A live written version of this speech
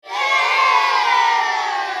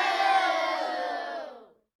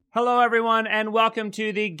Hello, everyone, and welcome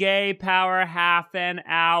to the Gay Power Half an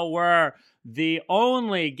Hour, the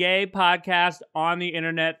only gay podcast on the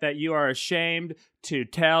internet that you are ashamed to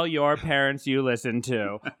tell your parents you listen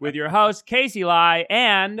to. With your host, Casey Lai,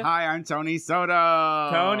 and... Hi, I'm Tony Soto.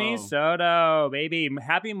 Tony Soto, baby.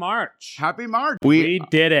 Happy March. Happy March. We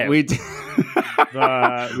did it. We did.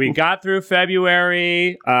 We got through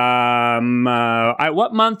February. What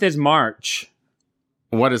month is March?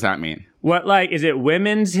 What does that mean? Is it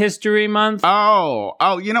Women's History Month? Oh,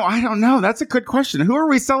 I don't know. That's a good question. Who are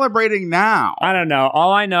we celebrating now? I don't know.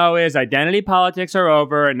 All I know is identity politics are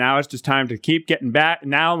over, and now it's just time to keep getting back.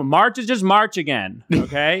 Now March is just March again,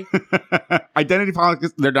 okay? Identity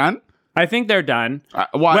politics, they're done? I think they're done.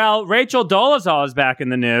 What? Well, Rachel Dolezal is back in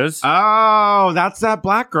the news. Oh, that's that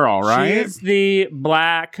black girl, right? She is the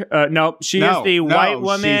black... is the white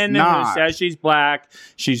woman who says she's black.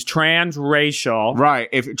 She's transracial. Right.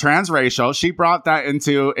 If transracial, she brought that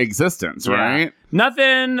into existence, right?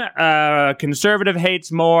 Nothing conservative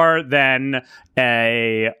hates more than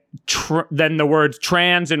the words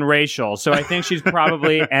trans and racial. So I think she's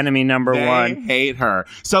probably enemy number one. They hate her.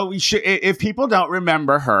 So if people don't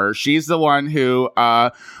remember her, she's the one who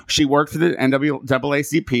she worked for the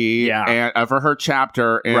NAACP and for her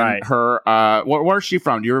chapter in her. Where's she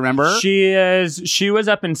from? Do you remember? She was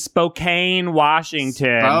up in Spokane,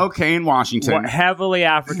 Washington. Heavily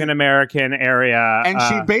African American area, and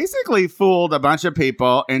she basically fooled a bunch of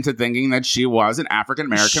people into thinking that she was an African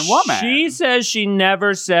American woman. She says she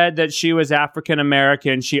never said that she was African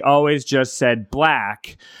American. She always just said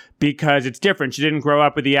black because it's different. She didn't grow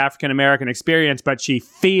up with the African American experience, but she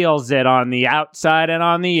feels it on the outside and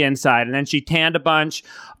on the inside. And then she tanned a bunch.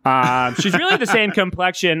 She's really the same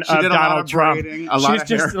complexion of Donald Trump. She's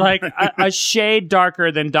just like a shade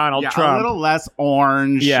darker than Donald Trump. A little less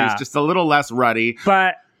orange. Yeah. She's just a little less ruddy.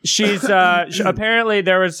 But she's apparently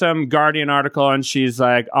there was some Guardian article and she's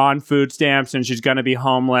like on food stamps and she's going to be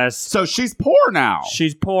homeless. So she's poor now.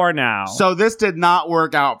 So this did not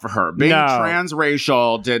work out for her. Being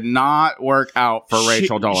transracial did not work out for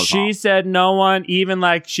Rachel Dolezal. She said no one, even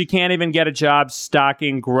she can't even get a job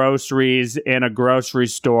stocking groceries in a grocery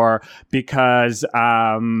store because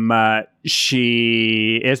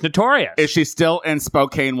she is notorious. Is she still in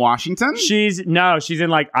Spokane, Washington? She's in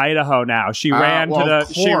Idaho now. She ran to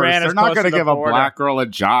the. They're not going to give a black girl a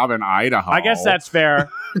job in Idaho. I guess that's fair.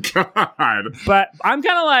 God. But I'm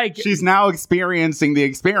kind of she's now experiencing the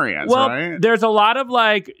experience, right? There's a lot of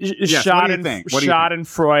schadenfreude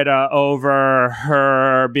over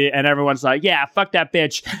her, and everyone's like, yeah, fuck that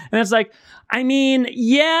bitch. And it's like, I mean,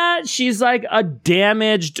 yeah, she's like a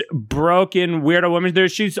damaged, broken, weirdo woman.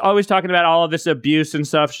 She's always talking about all of this abuse and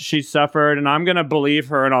stuff she suffered, and I'm going to believe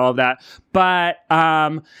her and all of that. But,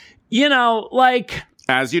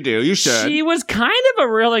 as you do, you should. She was kind of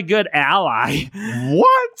a really good ally.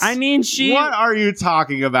 What? I mean, what are you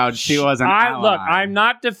talking about? She was an ally. Look, I'm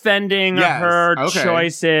not defending her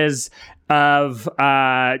choices of,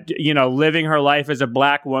 living her life as a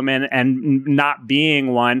black woman and not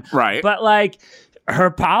being one. Right. But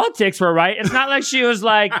her politics were right. It's not like she was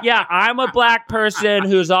like, yeah, I'm a black person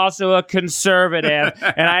who's also a conservative,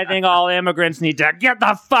 and I think all immigrants need to get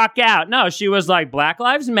the fuck out. No, she was like, Black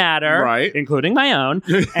Lives Matter, right, including my own.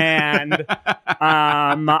 And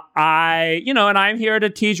and I'm here to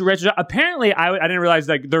teach Richard. Apparently, I didn't realize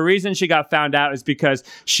the reason she got found out is because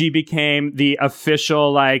she became the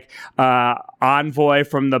official envoy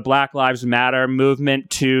from the Black Lives Matter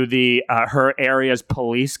movement to the her area's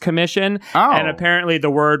police commission. Oh. And apparently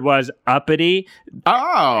the word was uppity.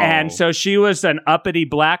 Oh. And so she was an uppity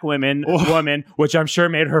black woman, which I'm sure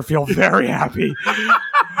made her feel very happy.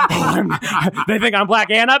 They think I'm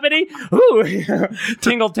black and uppity? Ooh.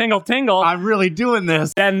 Tingle, tingle, tingle. I'm really doing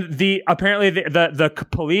this. And apparently the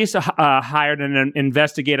police hired an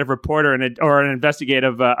investigative reporter or an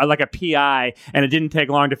investigative, like a PI, and it didn't take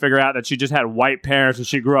long to figure out that she just had white parents and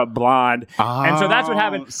she grew up blonde. Oh. And so that's what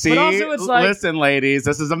happened. See, but also it's listen, ladies,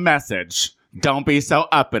 this is a message. Don't be so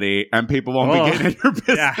uppity, and people won't be getting in your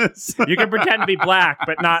business. Yeah. You can pretend to be black,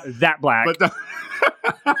 but not that black.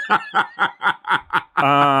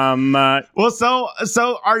 Well,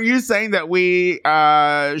 so are you saying that we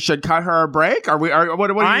should cut her a break? What are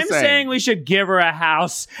you saying? I'm saying we should give her a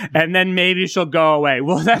house, and then maybe she'll go away.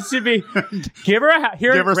 Well, that should be give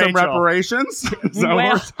her some reparations.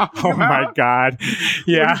 Oh my God!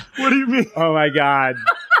 Yeah. What do you mean? Oh my God.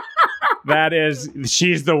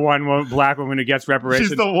 She's the one black woman who gets reparations.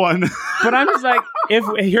 She's the one. But I'm just like,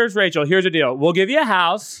 Here's Rachel. Here's the deal. We'll give you a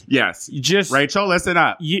house. Yes. Rachel, listen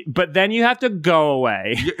up. But then you have to go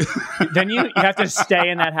away. Then you have to stay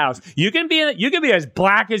in that house. You can be as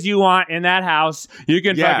black as you want in that house. You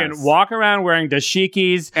can fucking walk around wearing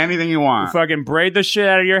dashikis. Anything you want. Fucking braid the shit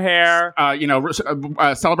out of your hair.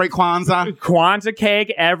 Celebrate Kwanzaa. Kwanzaa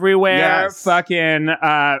cake everywhere. Yes. Fucking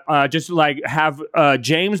just like have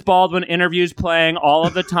James Baldwin interviews playing all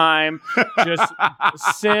of the time. Just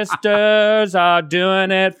sisters are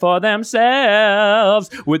doing it for themselves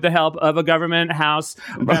with the help of a government house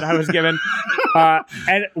that I was given.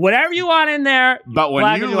 And whatever you want in there. But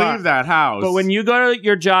when you leave that house. But when you go to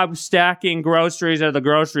your job stacking groceries at the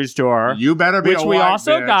grocery store. You better be which we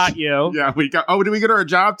also bitch. Got you. Yeah, we got. Oh, did we get her a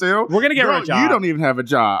job too? We're going to get her a job. You don't even have a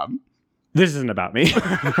job. This isn't about me. This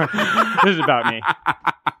is about me.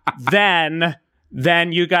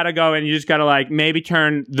 Then you got to go and you just got to like maybe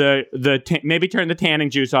turn the tanning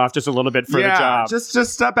juice off just a little bit for the job.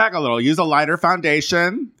 Just step back a little. Use a lighter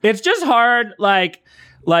foundation. It's just hard, like,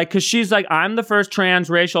 cause she's like, I'm the first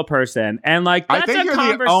transracial person, and like that's I think you're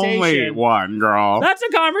the only one, girl. That's a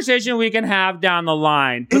conversation we can have down the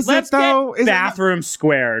line. But let's get bathroom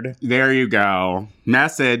squared. There you go.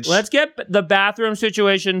 Message. Let's get the bathroom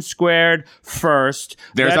situation squared first.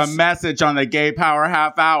 There's a message on the Gay Power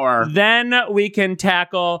Half Hour. Then we can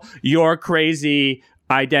tackle your crazy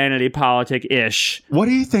identity politic-ish. What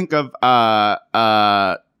do you think of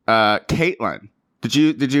Caitlyn? Did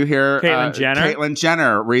you hear Caitlyn Jenner? Caitlyn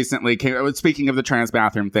Jenner recently came. Speaking of the trans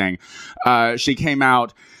bathroom thing, she came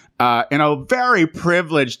out in a very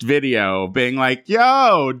privileged video, being like,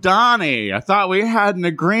 "Yo, Donnie, I thought we had an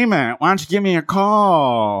agreement. Why don't you give me a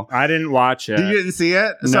call?" I didn't watch it. You didn't see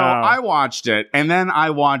it? No. So I watched it, and then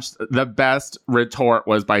I watched the best retort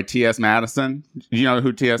was by T.S. Madison. You know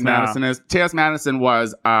who T.S. Madison is? T.S. Madison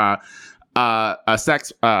was a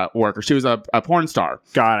sex worker. She was a porn star.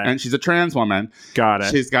 Got it. And she's a trans woman. Got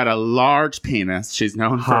it. She's got a large penis. She's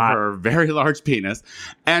known for her very large penis.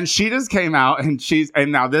 And she just came out and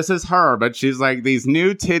now this is her, but she's like these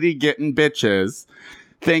new titty getting bitches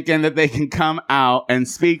thinking that they can come out and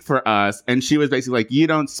speak for us. And she was basically like, you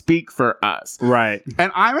don't speak for us. Right.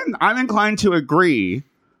 And I'm inclined to agree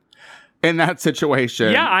in that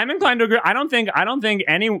situation. Yeah, I'm inclined to agree. I don't think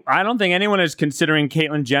anyone is considering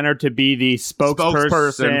Caitlyn Jenner to be the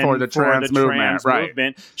spokesperson for the trans movement.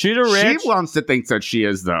 Right. She's a rich. She wants to think that she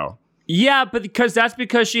is, though. Yeah, but that's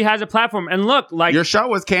because she has a platform. And look, like your show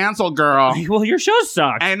was canceled, girl. Well, your show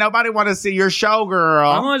sucks. Ain't nobody want to see your show,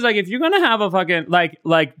 girl. I'm always like, if you're gonna have a fucking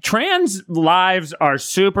like trans lives are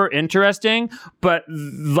super interesting, but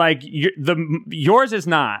like yours is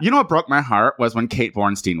not. You know what broke my heart was when Kate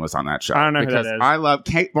Bornstein was on that show. I don't know who that is. I love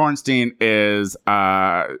Kate Bornstein. Is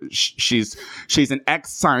she's an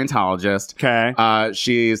ex-Scientologist. Okay.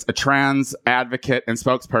 She's a trans advocate and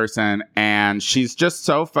spokesperson, and she's just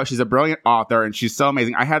so she's a brilliant author, and she's so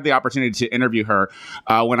amazing. I had the opportunity to interview her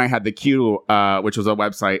when I had the Q, which was a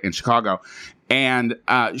website in Chicago. And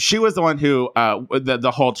she was the one who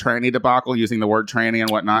the whole tranny debacle, using the word tranny and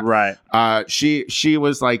whatnot. Right. She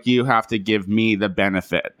was like, you have to give me the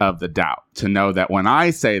benefit of the doubt to know that when I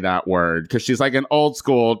say that word, because she's like an old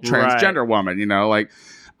school transgender woman, you know, like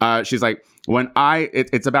she's like, when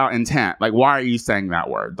it's about intent. Like, why are you saying that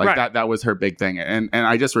word? Like that was her big thing. And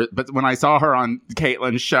I just, but when I saw her on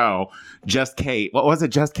Caitlyn's show, Just Kate, what was it?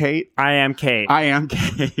 Just Kate? I am Kate.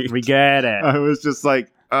 We get it. I was just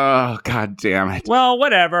like, oh, God damn it. Well,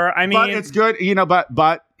 whatever. I mean, but it's good, you know, but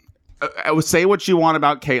I would say what you want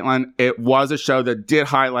about Caitlyn. It was a show that did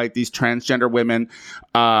highlight these transgender women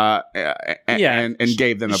and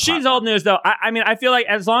gave them a She's platform. old news, though. I mean, I feel like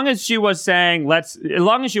as long as she wasn't saying let's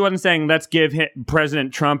give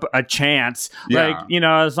President Trump a chance, like, you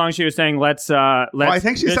know, as long as she was saying let's. Well, I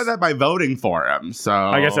think she said that by voting for him. So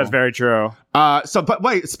I guess that's very true. But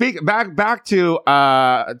wait, back to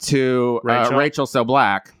Rachel So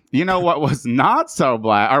Black. You know what was not so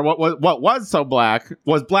black, or what was so black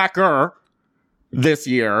was blacker this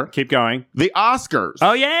year. Keep going. The Oscars.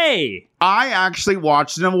 Oh, yay! I actually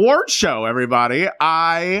watched an award show, everybody.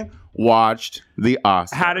 I watched the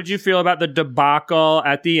Oscars. How did you feel about the debacle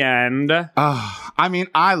at the end? I mean,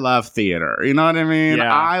 I love theater. You know what I mean?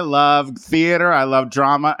 Yeah. I love theater. I love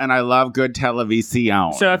drama, and I love good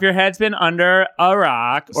television. So if your head's been under a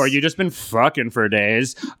rock, or you just been fucking for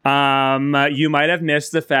days, you might have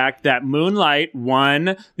missed the fact that Moonlight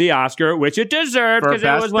won the Oscar, which it deserved because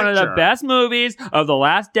it was one of the best movies of the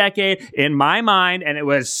last decade in my mind, and it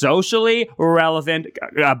was socially relevant,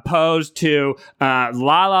 opposed to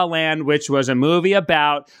La La Land, which was a movie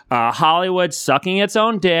about Hollywood sucking its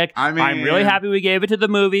own dick. I mean, I'm really happy we we gave it to the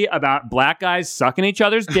movie about black guys sucking each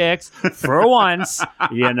other's dicks for once.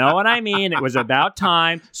 You know what I mean? It was about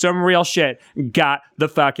time. Some real shit got the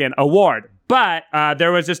fucking award. But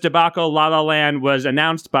there was this debacle. La La Land was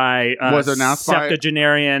announced by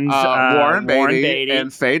septuagenarians Warren Beatty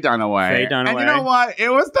and Faye Dunaway. And you know what? It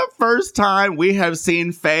was the first time we have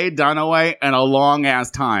seen Faye Dunaway in a long ass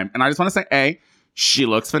time. And I just want to say, A, she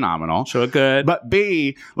looks phenomenal. She looked good. But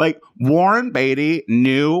B, like, Warren Beatty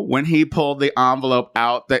knew when he pulled the envelope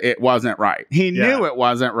out that it wasn't right. He knew it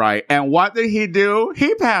wasn't right. And what did he do?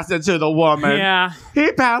 He passed it to the woman. Yeah.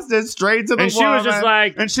 He passed it straight to the woman. And she was just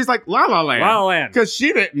like... And she's like, La La Land. La La Land. Because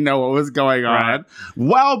she didn't know what was going on. Right.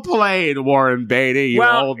 Well played, Warren Beatty, you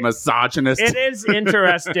old misogynist. It is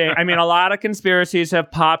interesting. I mean, a lot of conspiracies have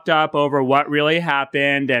popped up over what really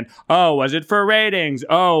happened. And, was it for ratings?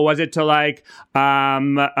 Was it to, like...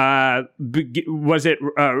 was it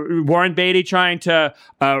Warren Beatty trying to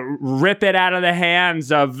rip it out of the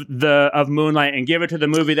hands of Moonlight and give it to the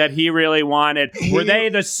movie that he really wanted? Were they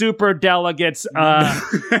the super delegates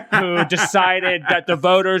who decided that the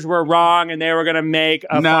voters were wrong and they were going to make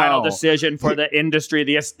a final decision for the industry,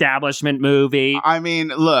 the establishment movie? I mean,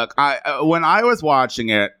 look, when I was watching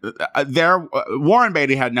it, Warren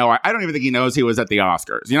Beatty had I don't even think he knows he was at the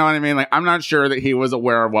Oscars. You know what I mean? Like, I'm not sure that he was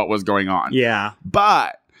aware of what was going on. Yeah.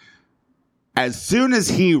 But as soon as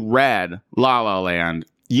he read La La Land,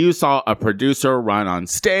 you saw a producer run on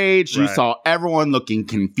stage. You saw everyone looking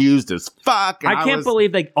confused as fuck. I can't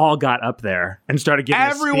believe they all got up there and started giving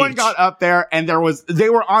everyone got up there, and they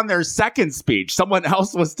were on their second speech. Someone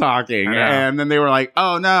else was talking, and then they were like,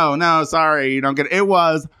 "Oh no, sorry, you don't get it." It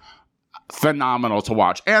was phenomenal to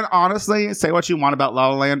watch. And honestly, say what you want about La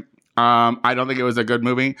La Land, I don't think it was a good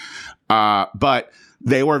movie, but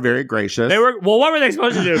they were very gracious. What were they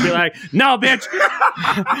supposed to do? Be like, no, bitch.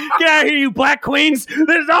 Get out of here, you black queens.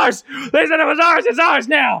 This is ours. They said it was ours. It's ours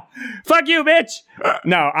now. Fuck you, bitch.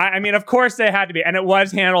 No, I mean, of course they had to be. And it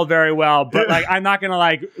was handled very well. But, like, I'm not going to,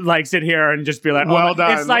 like, sit here and just be like, well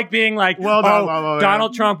done. It's like being like,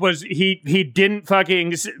 Donald Trump was, he didn't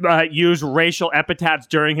fucking use racial epithets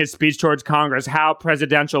during his speech towards Congress. How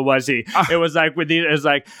presidential was he? It was like,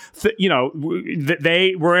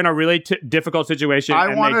 they were in a really difficult situation.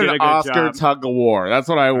 I wanted an Oscar tug of war. That's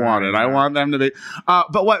what I wanted. I want them to be.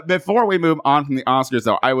 But before we move on from the Oscars,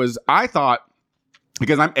 though, I thought,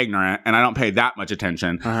 because I'm ignorant and I don't pay that much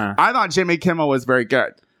attention, I thought Jimmy Kimmel was very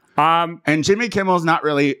good. And Jimmy Kimmel's not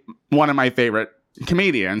really one of my favorite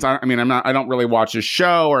comedians. I don't really watch his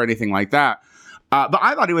show or anything like that. But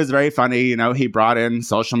I thought he was very funny. You know, he brought in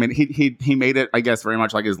social media. He made it, I guess, very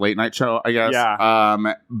much like his late night show, I guess.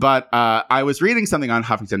 Yeah. But I was reading something on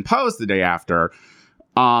Huffington Post the day after,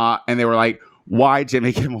 and they were like, why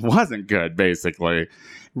Jimmy Kimmel wasn't good, basically.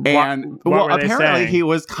 And apparently he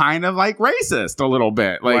was kind of like racist a little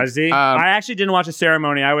bit. Like, was he? I actually didn't watch the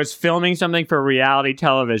ceremony. I was filming something for reality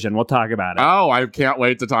television. We'll talk about it. Oh, I can't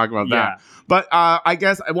wait to talk about that. But I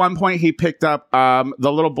guess at one point he picked up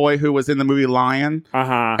the little boy who was in the movie Lion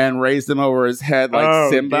and raised him over his head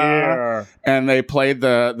like Simba. Dear. And they played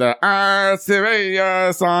the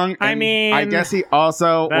Simba song. And I guess he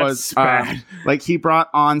also was like, he brought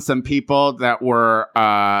on some people that were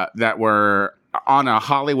on a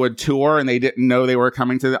Hollywood tour and they didn't know they were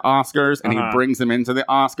coming to the Oscars, and he brings them into the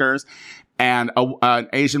Oscars. And an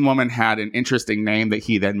Asian woman had an interesting name that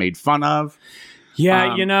he then made fun of.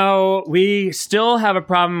 Yeah, we still have a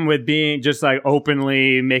problem with being just like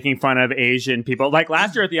openly making fun of Asian people. Like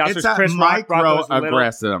last year at the Oscars, it's that Chris Rock brought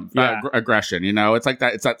aggression. You know, it's like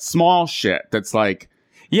that. It's that small shit that's like,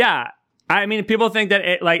 I mean, people think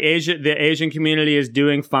that the Asian community is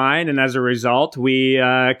doing fine, and as a result, we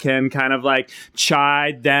can kind of like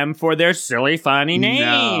chide them for their silly, funny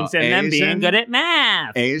names and them being good at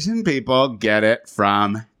math. Asian people get it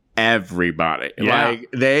from everybody. Like,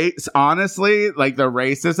 they honestly, like, the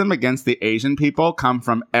racism against the Asian people come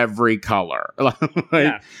from every color.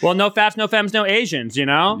 Well, no fats, no femmes, no Asians, you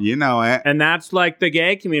know? You know it. And that's like the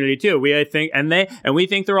gay community too. We think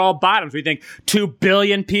they're all bottoms. We think 2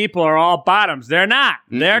 billion people are all bottoms. They're not.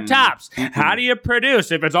 They're tops. How do you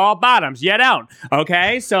produce if it's all bottoms? You don't.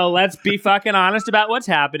 Okay? So let's be fucking honest about what's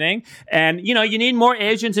happening. And, you need more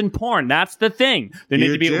Asians in porn. That's the thing. There need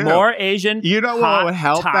to be more Asian. You know what would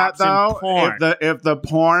help that, though? If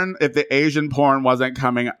the Asian porn wasn't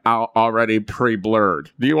coming out already pre-blurred.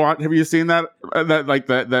 Have you seen that? Like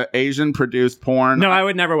the Asian produced porn? No, I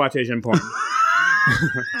would never watch Asian porn.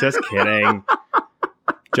 Just kidding.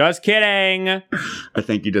 Just kidding. I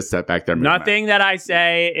think you just sat back there. Nothing that I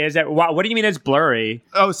say is that. What do you mean it's blurry?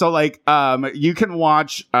 Oh, so like, you can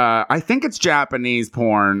watch. I think it's Japanese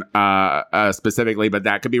porn, specifically, but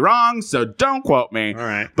that could be wrong. So don't quote me. All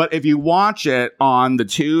right. But if you watch it on the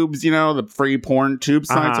tubes, the free porn tube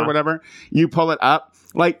sites or whatever, you pull it up.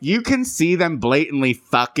 Like, you can see them blatantly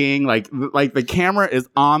fucking. Like the camera is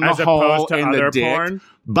on the hole in the dick, porn?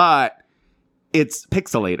 But it's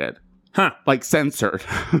pixelated. Huh. Like censored.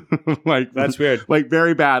 Like, that's weird. Like,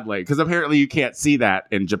 very badly. Because apparently you can't see that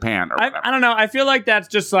in Japan or whatever. I don't know. I feel like that's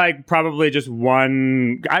just like probably just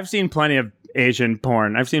one. I've seen plenty of Asian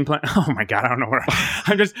porn. I've seen oh my god, I don't know where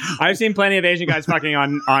I've seen plenty of Asian guys fucking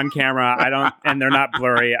on camera. And they're not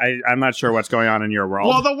blurry. I'm not sure what's going on in your world.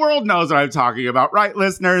 Well, the world knows what I'm talking about, right,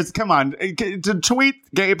 listeners? Come on, to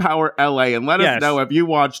tweet Gay Power LA and let us know if you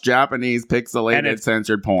watch Japanese pixelated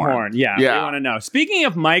censored porn. Yeah, we want to know. Speaking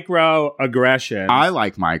of microaggressions, I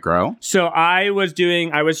like micro. So I was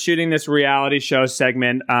shooting this reality show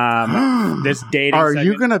segment, this dating Are segment.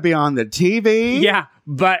 You going to be on the TV? Yeah.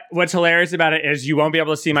 But what's hilarious about it is you won't be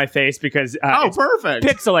able to see my face because it's perfect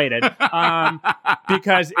pixelated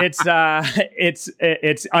because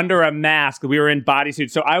it's under a mask. We were in bodysuits,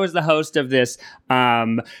 so I was the host of this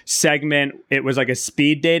segment. It was like a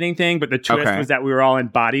speed dating thing, but the twist was that we were all in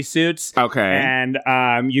bodysuits. Okay, and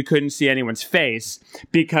you couldn't see anyone's face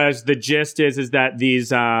because the gist is that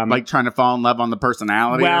these like trying to fall in love on the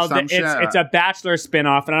personality. Or some shit. It's a Bachelor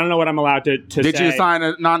spinoff, and I don't know what I'm allowed to say. Did you sign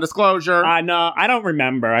a non-disclosure? No, I don't remember.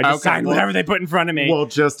 I just signed whatever they put in front of me.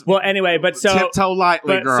 Well, anyway, but so tiptoe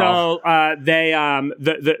lightly, girl. So they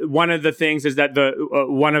the one of the things is that the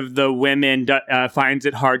one of the women finds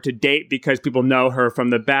it hard to date because people know her from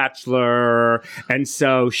The Bachelor, and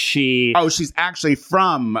so she's actually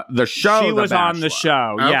from the show. She was on the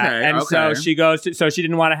show, yeah, and so she goes to, so she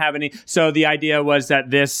didn't want to have any. So the idea was that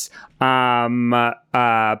this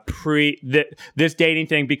this dating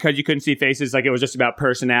thing, because you couldn't see faces, like it was just about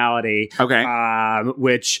personality.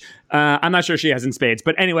 Which I'm not sure she has in spades,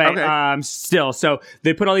 but anyway, still. So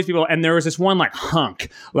they put all these people, and there was this one like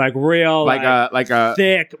hunk, like real, like a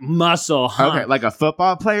thick muscle hunk. Okay, like a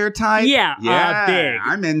football player type. Yeah, big.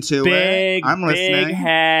 I'm into it. I'm listening. Big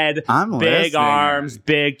head, big arms,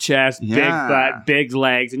 big chest, big butt, big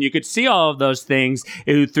legs, and you could see all of those things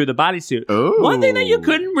through the bodysuit. One thing that you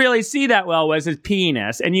couldn't really see that well was his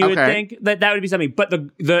penis, and you would think that would be something. But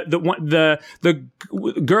the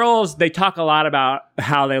girls, they talk a lot about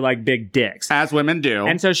how they like big dicks, as women do,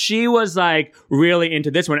 and so she was like really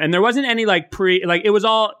into this one, and there wasn't any like it was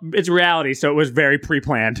all, it's reality, so it was very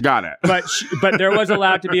pre-planned. Got it. But there was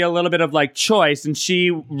allowed to be a little bit of like choice, and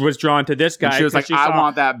she was drawn to this guy. And she was like, I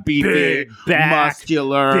want that beefy, back,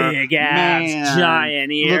 muscular, big ass, man,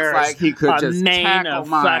 giant ears. Looks like he could just tackle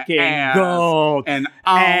my fucking ass gold, and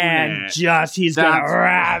he's gonna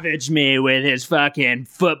ravage me with his fucking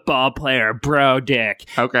football player bro dick.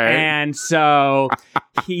 Okay. And so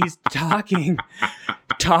he's talking,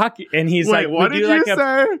 and he's like, what did you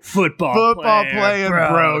say? Football player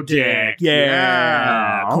bro dick.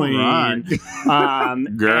 Yeah, queen.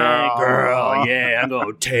 Right. girl. Yeah, I'm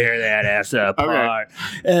gonna tear that ass apart.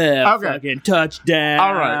 Fucking touchdown.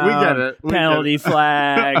 All right, we get it. Penalty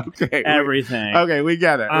flag. Everything. We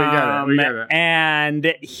get it. We get it.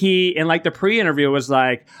 And he, in like the pre-interview, was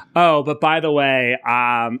like, oh, but by the way,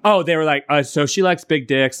 they were like, so she likes big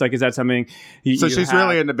dicks. Like, is that something? So she's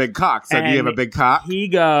really into big cocks. So do you have a big cock? He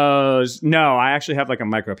goes, no, I actually have like a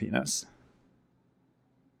micro penis.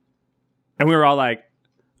 And we were all like,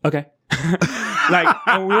 okay.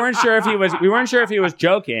 And we weren't sure if he was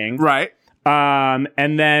joking. Right.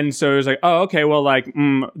 And then so it was like, oh, okay, well, like,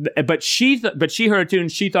 but she heard it too,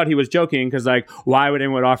 and she thought he was joking because, like, why would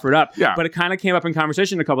anyone offer it up? Yeah. But it kind of came up in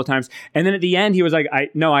conversation a couple of times, and then at the end he was like, I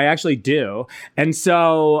actually do. And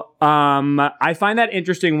so I find that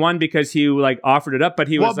interesting, one, because he like offered it up, but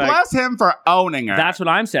he was like, bless him for owning it. That's what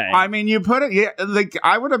I'm saying. I mean, you put it, like,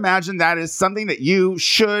 I would imagine that is something that you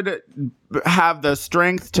should have the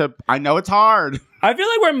strength to. I know it's hard. I feel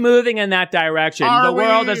like we're moving in that direction. The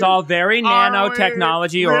world is all very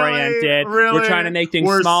nanotechnology oriented. Really? We're trying to make things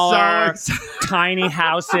smaller, tiny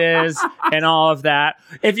houses, and all of that.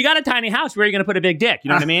 If you got a tiny house, where are you going to put a big dick? You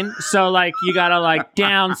know what I mean? So, like, you got to, like,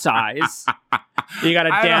 downsize. You got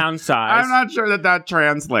to downsize. I'm not sure that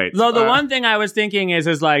translates. Though the one thing I was thinking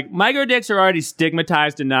is like, micro dicks are already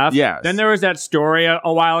stigmatized enough. Yes. Then there was that story a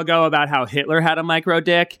while ago about how Hitler had a micro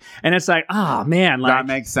dick. And it's like, like, oh man, like that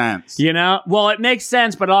makes sense. You know, well, it makes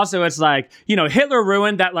sense, but also it's like, you know, Hitler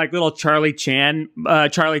ruined that like little Charlie Chaplin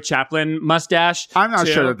mustache. I'm not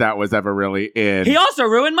too. sure that was ever really in. He also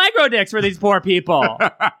ruined micro dicks for these poor people.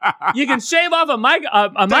 You can shave off a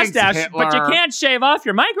mustache, Hitler. but you can't shave off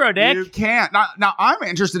your micro dick. You can't. Now, I'm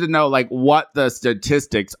interested to know like what the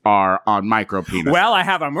statistics are on micro penis. Well, I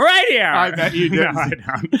have them right here. I bet you did. No, I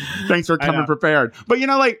don't. Thanks for coming prepared. But you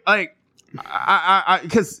know, like,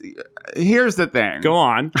 because here's the thing. Go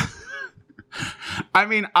on. I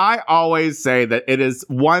mean, I always say that it is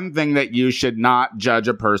one thing that you should not judge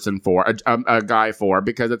a person for, a guy for,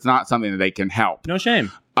 because it's not something that they can help. No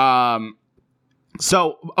shame.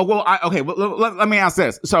 So, let me ask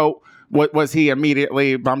this. So, was he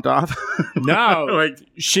immediately bumped off? No, like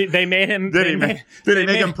they made him. Did they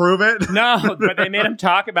make him prove it? No, but they made him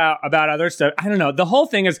talk about other stuff. I don't know. The whole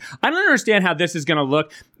thing is, I don't understand how this is going to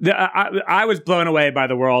look. I was blown away by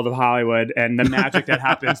the world of Hollywood and the magic that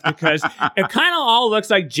happens because it kind of all looks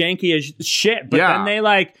like janky as shit. But then they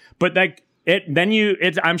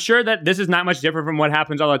I'm sure that this is not much different from what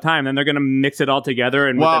happens all the time. Then they're going to mix it all together,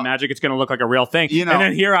 and with the magic, it's going to look like a real thing. You know, and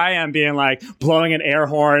then here I am being like blowing an air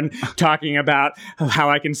horn, talking about how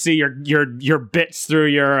I can see your bits through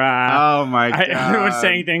your. Oh my god! Everyone's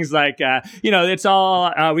saying things like, it's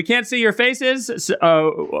all we can't see your faces,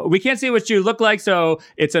 we can't see what you look like, so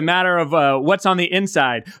it's a matter of what's on the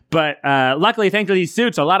inside. But luckily, thanks to these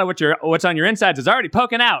suits, a lot of what's on your insides is already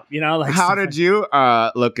poking out. You know, like how did you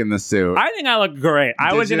look in the suit? I think I looked great.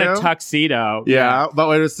 I was in a tuxedo. Yeah, but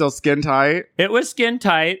it was still skin tight? It was skin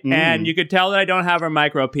tight, and you could tell that I don't have a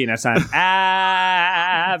micro penis. I'm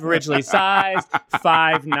averagely sized,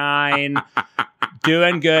 5'9",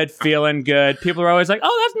 doing good, feeling good. People are always like,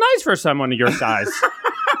 oh, that's nice for someone your size.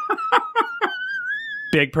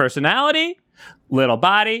 Big personality, little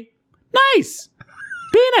body, nice.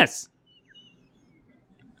 Penis.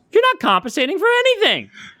 You're not compensating for anything.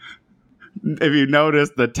 If you notice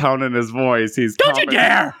the tone in his voice, Don't you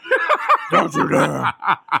dare! Don't you dare!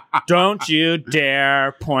 Don't you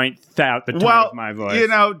dare point out the tone of my voice. You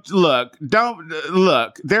know, look.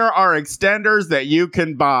 There are extenders that you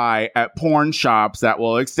can buy at porn shops that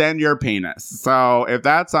will extend your penis. So if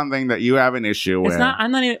that's something that you have an issue with,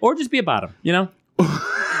 I'm not even, or just be a bottom. You know.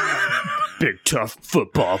 Big tough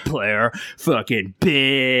football player, fucking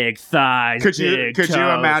big thighs. Could you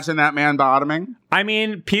imagine that man bottoming? I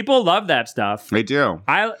mean, people love that stuff. They do.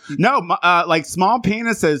 Like small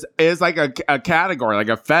penises is like a category, like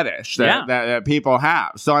a fetish that people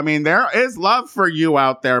have. So I mean, there is love for you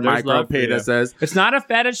out there, micro penises. It's not a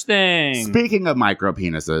fetish thing. Speaking of micro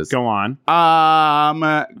penises, go on.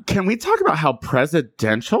 Can we talk about how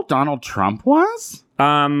presidential Donald Trump was?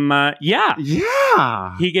 Yeah.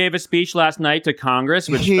 Yeah. He gave a speech last night to Congress,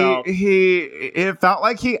 which it felt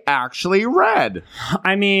like he actually read.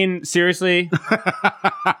 I mean, seriously?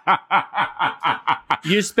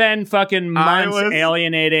 You spend fucking months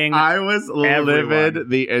alienating I was livid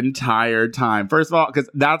the entire time. First of all, because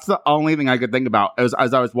that's the only thing I could think about as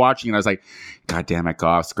I was watching it. I was like, God damn it, go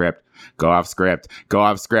off script. Go off script.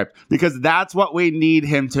 Because that's what we need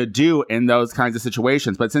him to do in those kinds of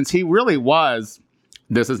situations. But since he really was...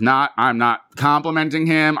 I'm not complimenting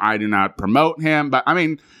him. I do not promote him. But I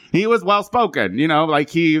mean, he was well spoken, you know, like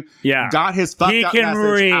he got his fucked up message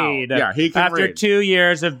read. Out. Yeah, he can read. After 2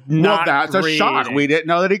 years of not that's reading. A shock. We didn't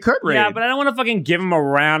know that he could read. Yeah, but I don't want to fucking give him a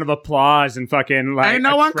round of applause and fucking like. Ain't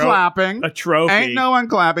no one clapping. A trophy. Ain't no one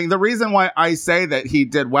clapping. The reason why I say that he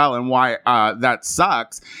did well and why that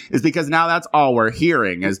sucks is because now that's all we're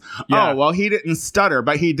hearing is, oh, well, he didn't stutter,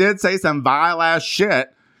 but he did say some vile ass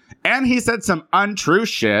shit. And he said some untrue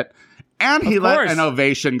shit. And he let an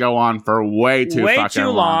ovation go on for way too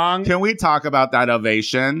long. Can we talk about that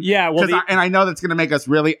ovation? Yeah. Well, I know that's going to make us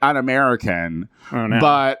really un-American. Oh, no.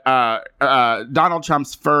 But Donald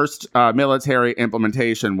Trump's first military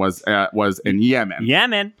implementation was in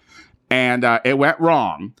Yemen. And it went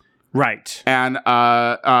wrong. Right. And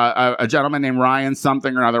a gentleman named Ryan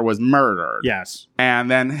something or other was murdered. Yes. And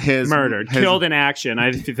then killed in action.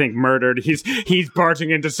 I think murdered. He's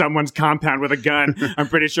barging into someone's compound with a gun. I'm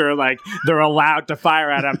pretty sure like they're allowed to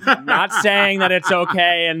fire at him. Not saying that it's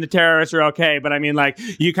okay and the terrorists are okay, but I mean like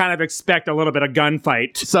you kind of expect a little bit of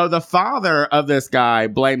gunfight. So the father of this guy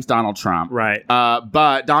blames Donald Trump. Right.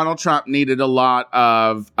 But Donald Trump needed a lot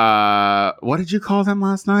of what did you call them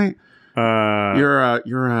last night? You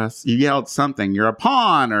yelled something. You're a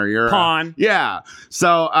pawn, or you're pawn. Yeah.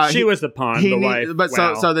 So she was the pawn. The wife. But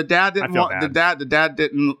so the dad didn't want the dad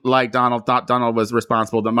didn't like Donald. Thought Donald was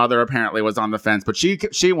responsible. The mother apparently was on the fence, but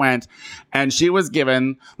she went and she was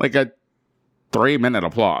given like a 3-minute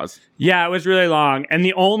applause. Yeah, it was really long. And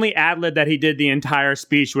the only ad-lib that he did the entire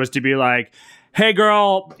speech was to be like, hey,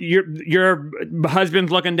 girl, your husband's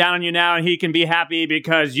looking down on you now, and he can be happy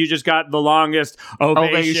because you just got the longest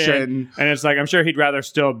ovation. And it's like, I'm sure he'd rather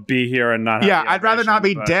still be here and not have the I'd rather not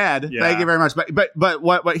be dead. Yeah. Thank you very much. But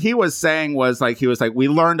what he was saying was like, he was like, we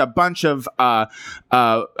learned a bunch of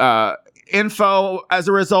info as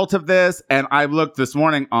a result of this. And I looked this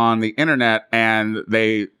morning on the internet, and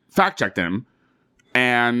they fact-checked him,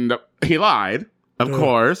 and he lied. Of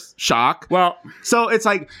course. Shock. Well, so it's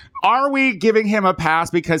like, are we giving him a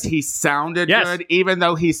pass because he sounded good, even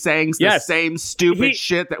though he's saying the same stupid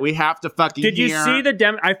shit that we have to fucking hear? Did you see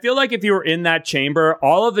I feel like if you were in that chamber,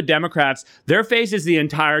 all of the Democrats, their faces the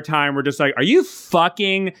entire time were just like, are you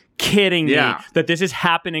fucking kidding me that this is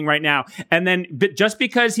happening right now? And then just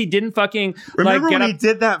because he didn't fucking remember when he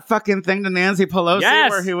did that fucking thing to Nancy Pelosi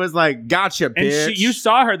where he was like, gotcha, bitch. And you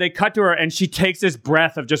saw her, they cut to her, and she takes this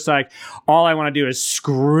breath of just like, all I want to do is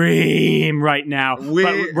scream right now.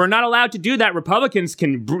 But we're not allowed to do that. Republicans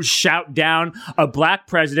can shout down a black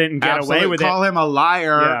president and get away with call him a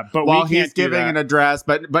liar but while he's giving an address.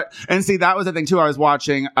 But and see, that was the thing too. I was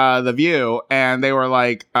watching The View, and they were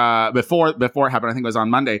like, before it happened, I think it was on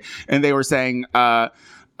Monday, and they were saying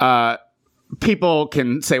people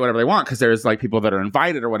can say whatever they want because there's like people that are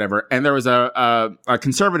invited or whatever. And there was a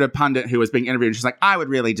conservative pundit who was being interviewed, and she's like, I would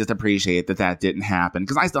really just appreciate that didn't happen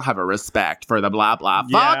because I still have a respect for the blah blah.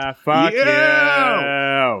 Fuck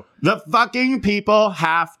you. The fucking people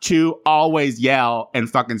have to always yell and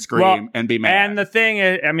fucking scream and be mad. And the thing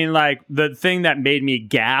is, I mean, like, the thing that made me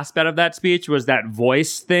gasp out of that speech was that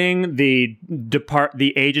voice thing, the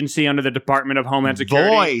agency under the Department of Homeland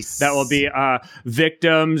Security that will be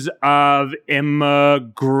victims of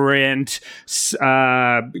immigrant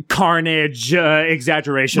carnage,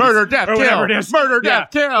 exaggeration, murder, death, kill, whatever it is. Murder,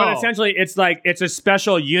 death, kill. But essentially, it's like it's a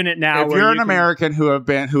special unit now. If you're an American who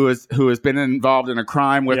has been involved in a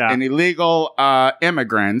crime with an illegal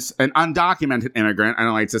immigrants, an undocumented immigrant, I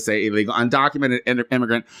don't like to say illegal, undocumented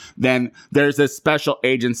immigrant, then there's this special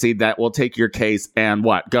agency that will take your case and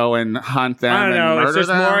go and hunt them. I don't know. It's just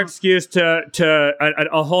more excuse to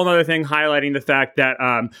a whole other thing highlighting the fact that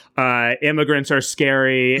immigrants are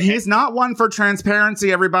scary. He's not one for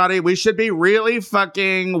transparency, everybody. We should be really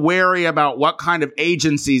fucking wary about what kind of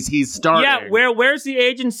agencies he's starting. Yeah, where's the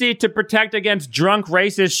agency to protect against drunk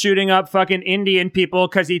racists shooting up fucking Indian people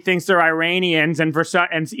because he thinks they're Iranians, and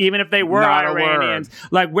even if they were Iranians,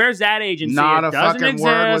 like, where's that agency? Not a fucking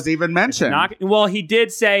word was even mentioned. Well, he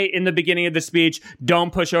did say in the beginning of the speech,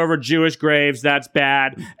 don't push over Jewish graves, that's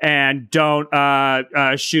bad, and don't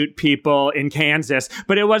shoot people in Kansas.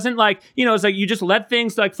 But it wasn't like, it's like you just let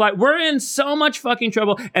things like fly. We're in so much fucking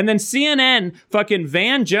trouble. And then CNN, fucking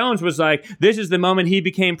Van Jones was like, this is the moment he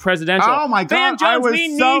became presidential. Oh my God. Van Jones, we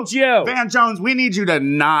need you. Van Jones, we need you to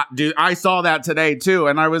not do. I saw that today too.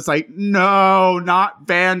 And I was like, no, not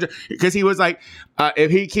Van. Because he was like,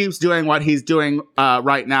 if he keeps doing what he's doing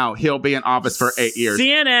right now, he'll be in office for 8 years.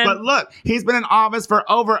 CNN. But look, he's been in office for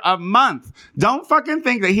over a month. Don't fucking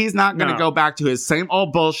think that he's not going to go back to his same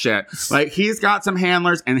old bullshit. Like, he's got some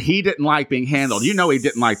handlers, and he didn't like being handled. He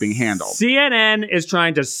didn't like being handled. CNN is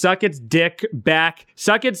trying to suck its dick back,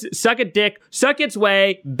 suck its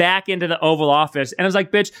way back into the Oval Office. And I was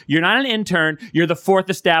like, bitch, you're not an intern. You're the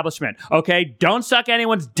fourth establishment. Okay? Don't suck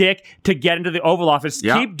anyone's dick to get into the Oval Office.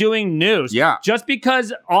 Yeah. Keep doing news. Yeah. Just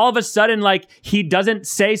because all of a sudden, like, he doesn't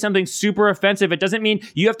say something super offensive, it doesn't mean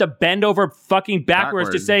you have to bend over fucking backwards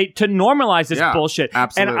to normalize this bullshit.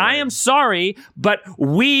 Absolutely. And I am sorry, but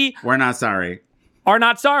we're not sorry. Are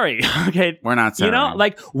not sorry. Okay. We're not sorry.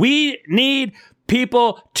 Like, we need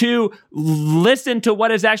people to listen to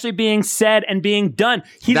what is actually being said and being done.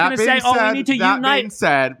 He's going to say, we need to unite. That being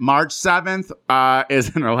said, March 7th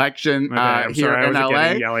is an election here in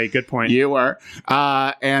LA. Good point. You were.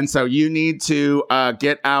 And so you need to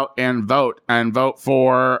get out and vote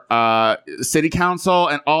for city council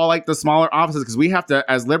and all like the smaller offices, because we have to,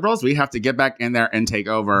 as liberals, we have to get back in there and take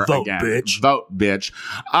over again. Vote, bitch.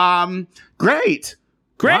 Great.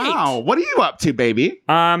 Wow. What are you up to, baby?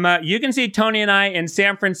 You can see Tony and I in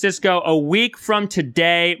San Francisco a week from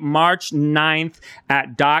today, March 9th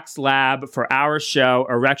at Doc's Lab for our show,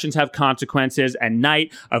 Erections Have Consequences, a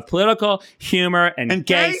night of political humor and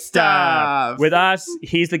gay stuff. With us,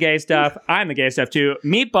 he's the gay stuff. I'm the gay stuff too.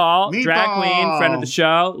 Meatball, drag queen, friend of the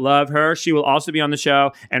show. Love her. She will also be on the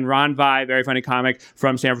show. And Ron Vai, very funny comic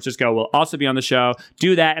from San Francisco, will also be on the show.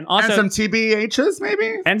 Do that. And also... And some TBHs,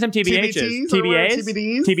 maybe? And some TBHs. TBAs?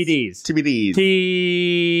 TBDs? TBDs.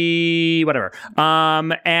 Whatever.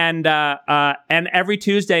 And every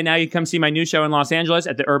Tuesday now you come see my new show in Los Angeles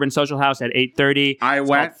at the Urban Social House at 8:30. I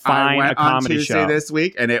went on Tuesday this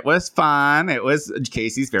week, and it was fun.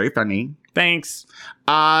 Casey's very funny. Thanks.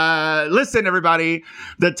 Listen, everybody,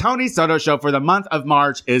 the Tony Soto Show for the month of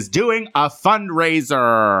March is doing a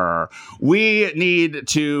fundraiser. We need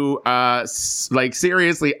to,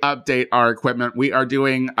 seriously update our equipment. We are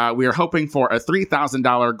hoping for a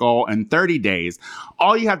 $3,000 goal in 30 days.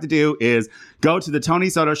 All you have to do is go to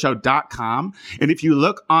thetonysotoshow.com. And if you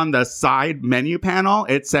look on the side menu panel,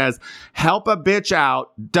 it says, help a bitch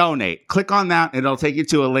out, donate. Click on that. And it'll take you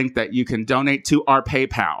to a link that you can donate to our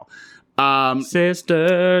PayPal.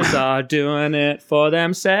 Sisters are doing it for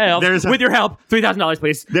themselves. With your help, $3,000,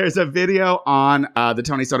 please. There's a video on the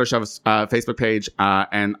Tony Soto Show's Facebook page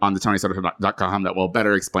and on thetonysotoshow.com that will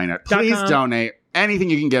better explain it. Please donate. Anything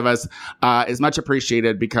you can give us is much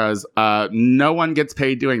appreciated because no one gets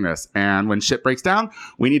paid doing this. And when shit breaks down,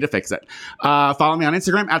 we need to fix it. Follow me on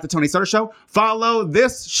Instagram at The Tony Soto Show. Follow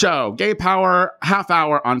this show, Gay Power Half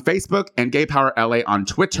Hour on Facebook and Gay Power LA on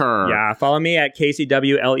Twitter. Yeah, follow me at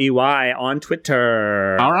KCWLEY on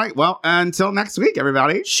Twitter. All right. Well, until next week,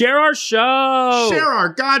 everybody. Share our show. Share our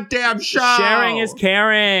goddamn show. Sharing is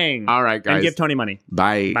caring. All right, guys. And give Tony money.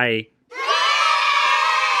 Bye. Bye.